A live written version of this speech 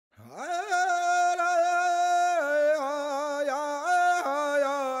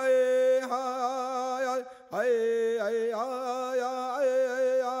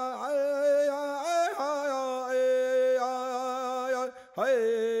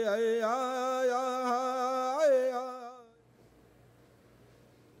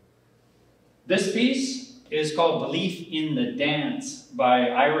This piece is called Belief in the Dance by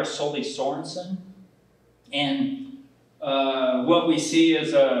Sully Sorensen. And what we see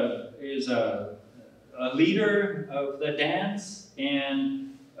is a leader of the dance,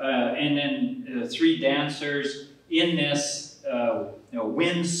 and then three dancers in this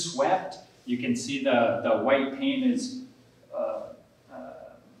wind-swept. You can see the white paint is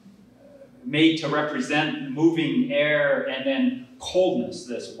made to represent moving air, and then coldness,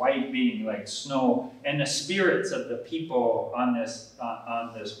 this white being like snow, and the spirits of the people on this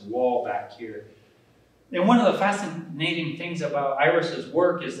wall back here. And one of the fascinating things about Iris's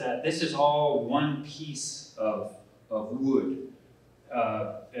work is that this is all one piece of wood,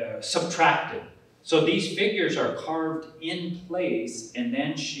 subtracted. So these figures are carved in place, and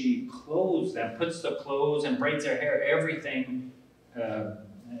then she clothes them, puts the clothes and braids their hair, everything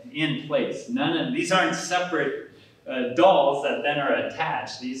in place. These aren't separate dolls that then are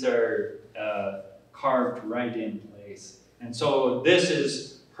attached. These are carved right in place. And so this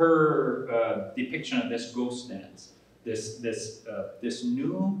is her depiction of this ghost dance, this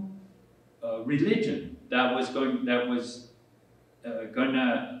new religion that was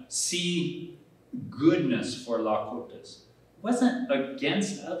gonna see goodness for Lakotas. It wasn't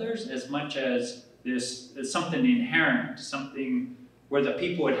against others as much as this something inherent, something where the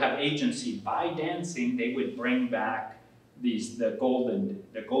people would have agency. By dancing, they would bring back the golden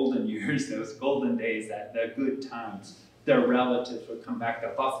years, those golden days, the good times. Their relatives would come back, the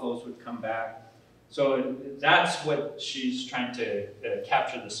buffaloes would come back. So that's what she's trying to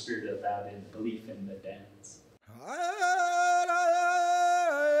capture, the spirit of that in Belief in the Dance.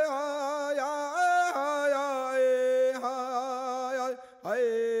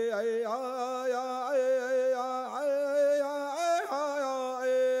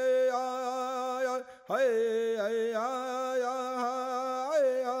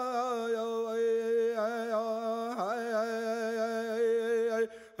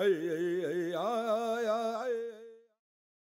 Hey